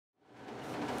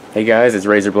Hey guys, it's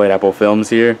Razorblade Apple Films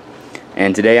here,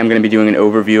 and today I'm going to be doing an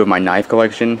overview of my knife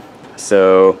collection.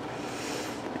 So,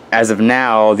 as of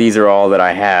now, these are all that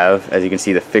I have. As you can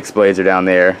see, the fixed blades are down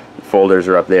there, the folders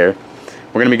are up there.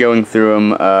 We're going to be going through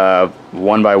them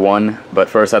one by one, but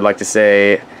first I'd like to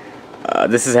say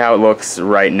this is how it looks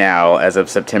right now as of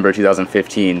September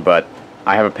 2015, but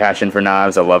I have a passion for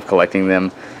knives. I love collecting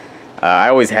them. I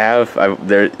always have.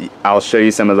 I'll show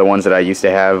you some of the ones that I used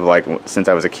to have, like since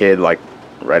I was a kid, like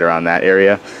right around that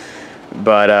area.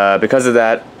 But because of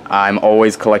that, I'm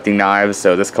always collecting knives,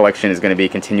 so this collection is going to be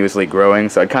continuously growing.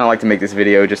 So I'd kind of like to make this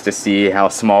video just to see how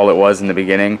small it was in the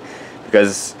beginning,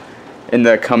 because in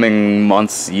the coming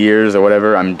months, years, or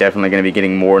whatever, I'm definitely going to be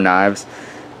getting more knives.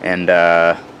 And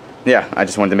yeah, I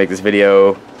just wanted to make this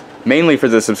video mainly for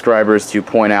the subscribers to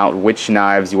point out which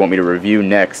knives you want me to review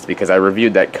next, because I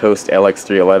reviewed that Coast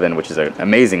LX311, which is an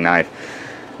amazing knife.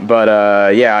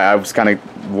 But yeah, I was kind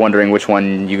of wondering which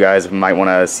one you guys might want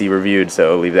to see reviewed,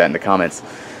 so leave that in the comments.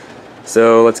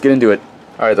 So let's get into it.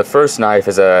 Alright, the first knife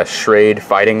is a Schrade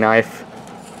fighting knife.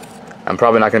 I'm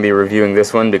probably not going to be reviewing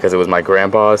this one because it was my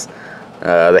grandpa's.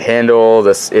 The handle,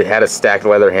 it had a stacked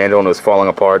leather handle and it was falling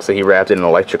apart, so he wrapped it in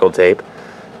electrical tape.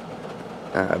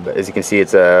 But as you can see,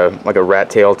 it's like a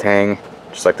rat tail tang,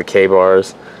 just like the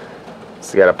K-bars.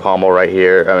 It's got a pommel right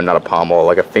here, not a pommel,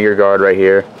 like a finger guard right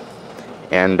here.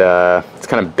 And it's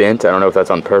kind of bent. I don't know if that's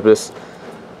on purpose,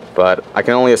 but I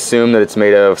can only assume that it's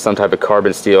made of some type of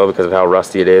carbon steel because of how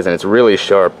rusty it is, and it's really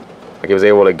sharp. Like, it was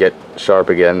able to get sharp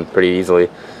again pretty easily.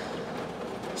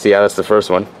 So yeah, that's the first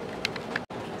one.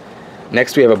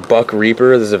 Next we have a Buck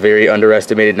Reaper. This is a very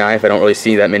underestimated knife. I don't really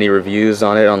see that many reviews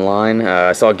on it online.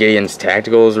 I saw Gideon's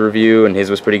Tacticals review, and his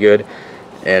was pretty good.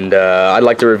 And I'd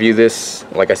like to review this.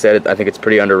 Like I said, I think it's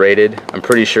pretty underrated. I'm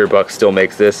pretty sure Buck still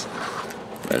makes this.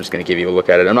 I'm just going to give you a look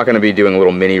at it. I'm not going to be doing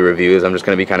little mini reviews. I'm just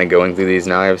going to be kind of going through these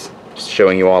knives, just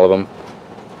showing you all of them.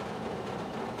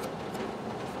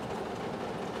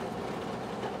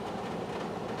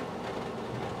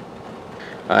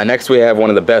 Next we have one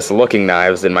of the best looking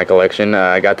knives in my collection.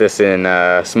 I got this in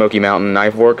Smoky Mountain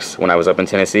Knife Works when I was up in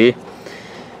Tennessee.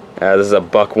 This is a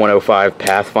Buck 105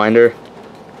 Pathfinder.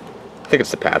 I think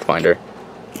it's the Pathfinder.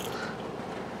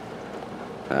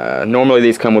 Normally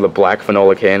these come with a black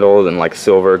phenolic handle and like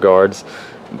silver guards,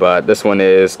 but this one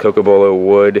is Cocobolo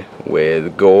wood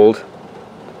with gold.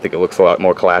 I think it looks a lot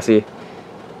more classy.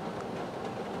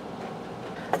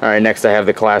 Alright, next I have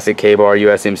the classic K-bar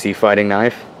USMC fighting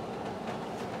knife.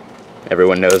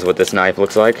 Everyone knows what this knife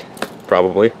looks like,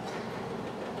 probably.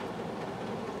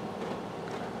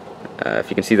 If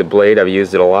you can see the blade, I've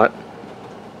used it a lot.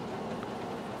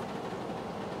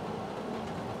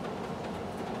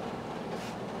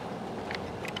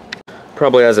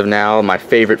 Probably as of now, my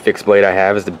favorite fixed blade I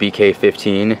have is the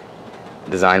BK15,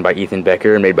 designed by Ethan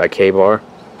Becker and made by K-bar.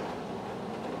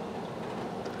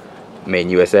 Made in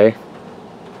USA.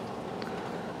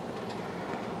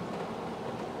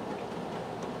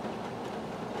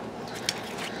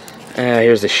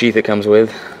 Here's the sheath it comes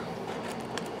with.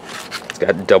 It's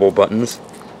got double buttons.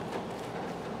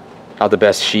 Not the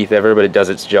best sheath ever, but it does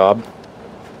its job.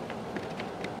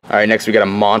 Alright, next we got a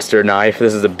monster knife.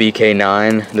 This is the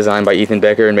BK9, designed by Ethan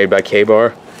Becker and made by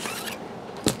K-bar.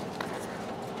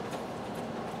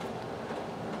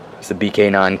 It's the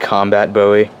BK9 Combat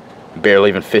Bowie. Barely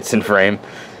even fits in frame.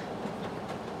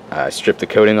 I stripped the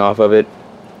coating off of it.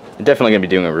 I'm definitely going to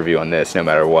be doing a review on this no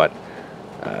matter what,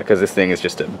 because this thing is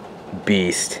just a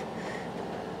beast.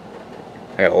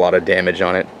 I got a lot of damage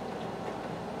on it.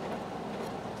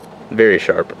 Very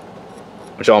sharp.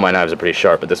 Which all my knives are pretty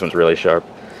sharp, but this one's really sharp.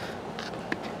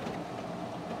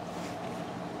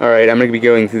 Alright, I'm going to be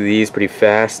going through these pretty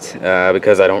fast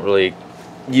because I don't really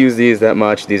use these that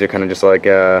much. These are kind of just like,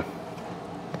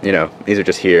 you know, these are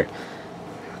just here.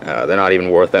 They're not even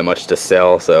worth that much to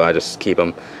sell, so I just keep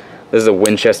them. This is a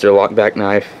Winchester lockback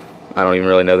knife. I don't even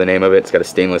really know the name of it. It's got a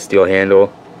stainless steel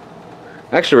handle.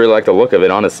 I actually really like the look of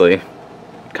it, honestly.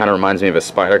 Kind of reminds me of a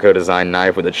Spyderco design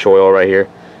knife with a choil right here.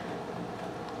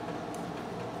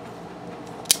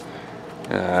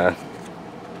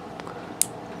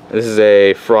 This is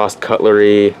a Frost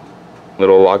Cutlery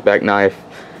little lockback knife.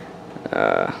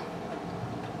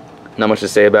 Not much to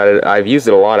say about it. I've used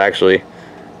it a lot actually,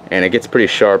 and it gets pretty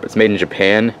sharp. It's made in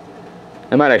Japan.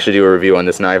 I might actually do a review on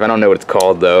this knife. I don't know what it's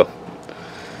called though.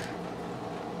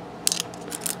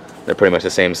 They're pretty much the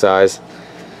same size.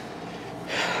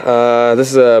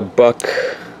 This is a Buck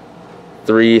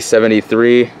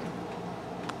 373.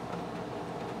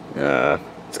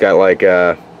 It's got like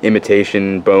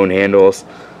imitation bone handles.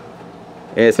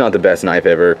 It's not the best knife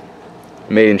ever.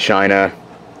 Made in China.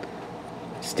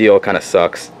 Steel kind of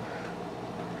sucks.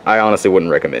 I honestly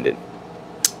wouldn't recommend it.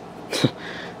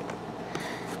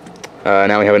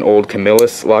 Now we have an old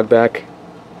Camillus lockback.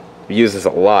 We use this a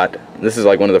lot. This is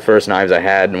like one of the first knives I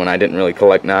had when I didn't really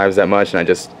collect knives that much, and I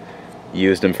just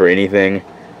used them for anything.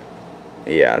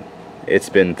 Yeah, it's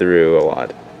been through a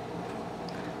lot.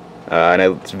 And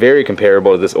it's very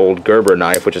comparable to this old Gerber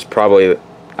knife, which is probably,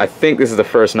 I think this is the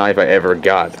first knife I ever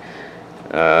got.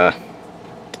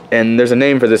 And there's a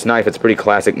name for this knife. It's a pretty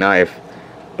classic knife,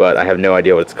 but I have no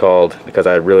idea what it's called because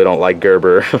I really don't like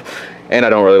Gerber, and I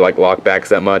don't really like lockbacks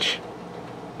that much.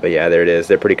 But yeah, there it is.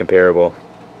 They're pretty comparable.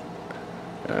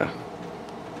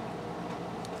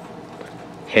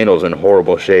 Handle's in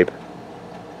horrible shape.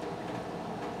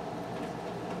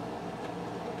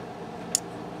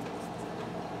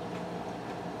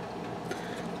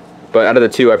 But out of the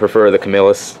two, I prefer the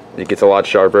Camillus. It gets a lot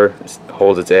sharper,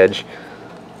 holds its edge,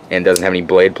 and doesn't have any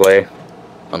blade play,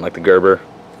 unlike the Gerber.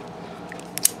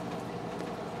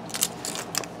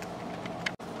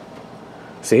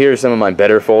 So here are some of my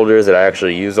better folders that I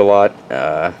actually use a lot.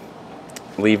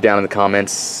 Leave down in the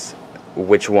comments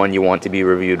which one you want to be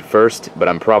reviewed first, but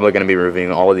I'm probably going to be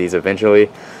reviewing all of these eventually.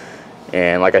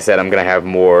 And like I said, I'm going to have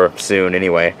more soon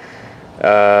anyway.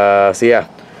 So yeah.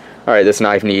 Alright, this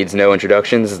knife needs no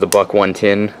introduction. This is the Buck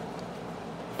 110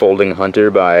 Folding Hunter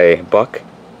by Buck,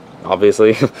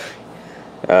 obviously.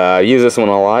 I use this one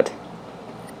a lot.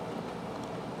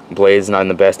 Blade's not in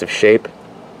the best of shape,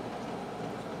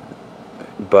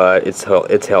 but it's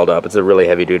held up. It's a really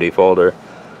heavy-duty folder.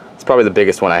 It's probably the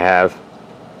biggest one I have.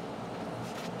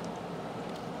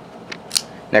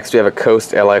 Next we have a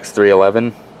Coast LX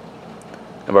 311.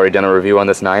 I've already done a review on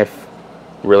this knife.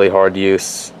 Really hard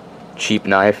use, cheap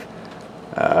knife.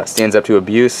 Stands up to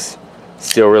abuse,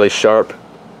 still really sharp.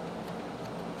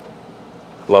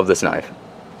 Love this knife.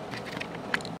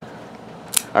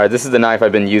 Alright, this is the knife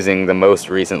I've been using the most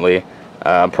recently.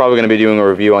 I'm probably going to be doing a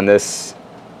review on this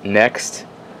next,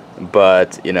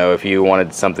 but you know, if you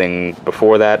wanted something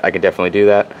before that, I could definitely do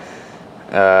that.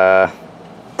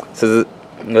 So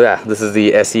this is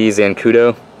the SE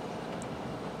Zancudo.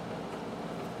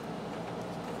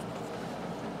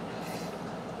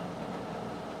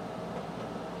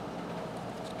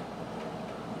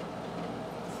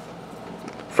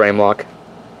 Frame lock,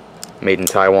 made in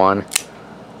Taiwan.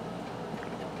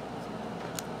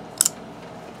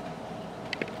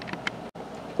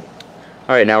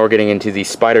 Alright, now we're getting into the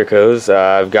Spydercos.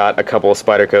 I've got a couple of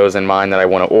Spydercos in mind that I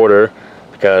want to order,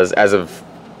 because as of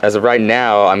right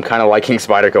now, I'm kind of liking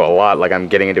Spyderco a lot. Like, I'm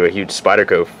getting into a huge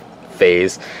Spyderco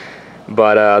phase.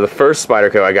 But the first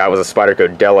Spyderco I got was a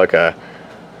Spyderco Delica.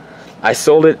 I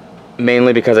sold it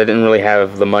mainly because I didn't really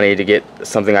have the money to get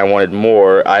something I wanted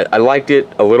more. I liked it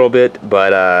a little bit,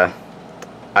 but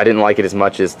I didn't like it as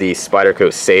much as the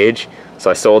Spyderco Sage, so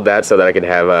I sold that so that I could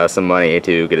have some money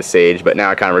to get a Sage. But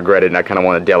now I kind of regret it, and I kind of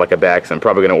want a Delica back, so I'm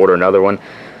probably going to order another one.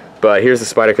 But here's the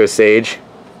Spyderco Sage.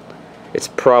 It's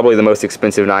probably the most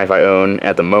expensive knife I own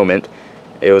at the moment.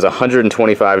 It was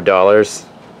 $125,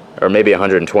 or maybe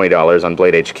 $120 on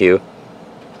Blade HQ.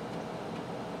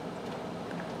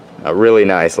 Really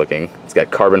nice looking. It's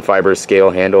got carbon fiber scale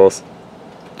handles,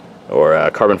 or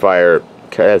carbon fiber,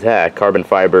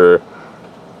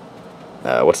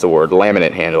 what's the word?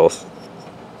 Laminate handles.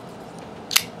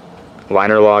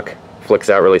 Liner lock, flicks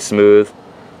out really smooth.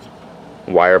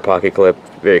 Wire pocket clip,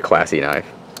 very classy knife.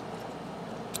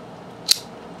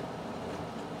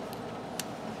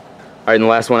 Alright, and the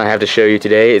last one I have to show you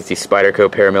today is the Spyderco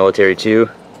Paramilitary 2.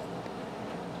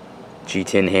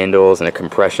 G10 handles and a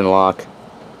compression lock.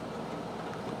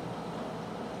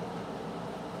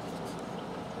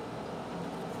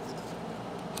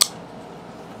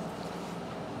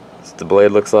 That's what the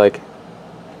blade looks like.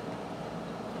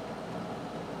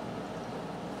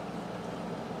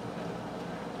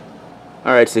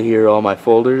 Alright, so here are all my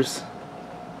folders.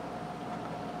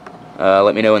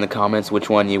 Let me know in the comments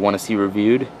which one you want to see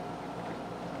reviewed.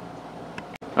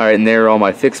 Alright, and there are all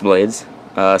my fixed blades.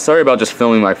 Sorry about just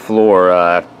filming my floor.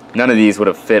 None of these would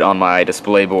have fit on my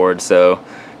display board, so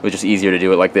it was just easier to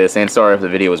do it like this. And sorry if the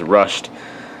video was rushed.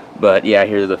 But yeah,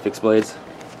 here are the fixed blades.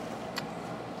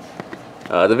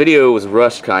 The video was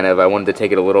rushed kind of. I wanted to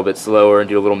take it a little bit slower and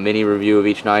do a little mini review of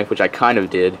each knife, which I kind of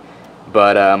did.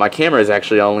 But my camera is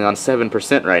actually only on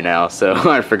 7% right now, so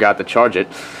I forgot to charge it.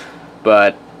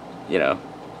 But, you know.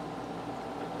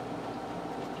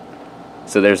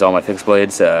 So there's all my fixed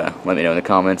blades. Let me know in the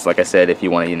comments, like I said, if you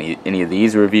want any of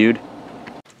these reviewed.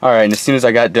 Alright, and as soon as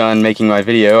I got done making my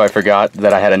video, I forgot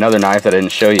that I had another knife that I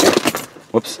didn't show you.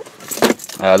 Whoops.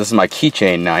 This is my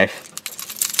keychain knife.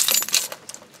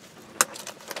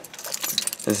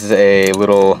 This is a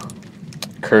little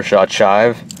Kershaw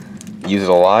chive, use it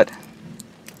a lot.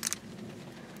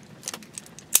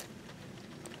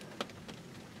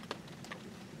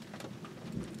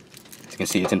 As you can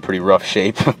see, it's in pretty rough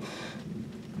shape.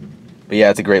 But yeah,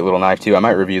 it's a great little knife too. I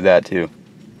might review that too.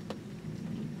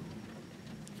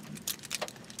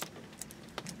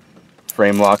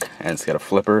 Frame lock, and it's got a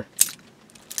flipper.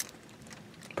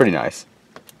 Pretty nice.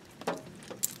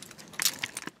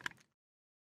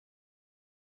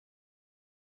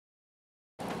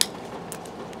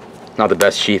 Not the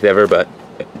best sheath ever, but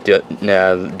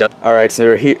alright,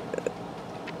 so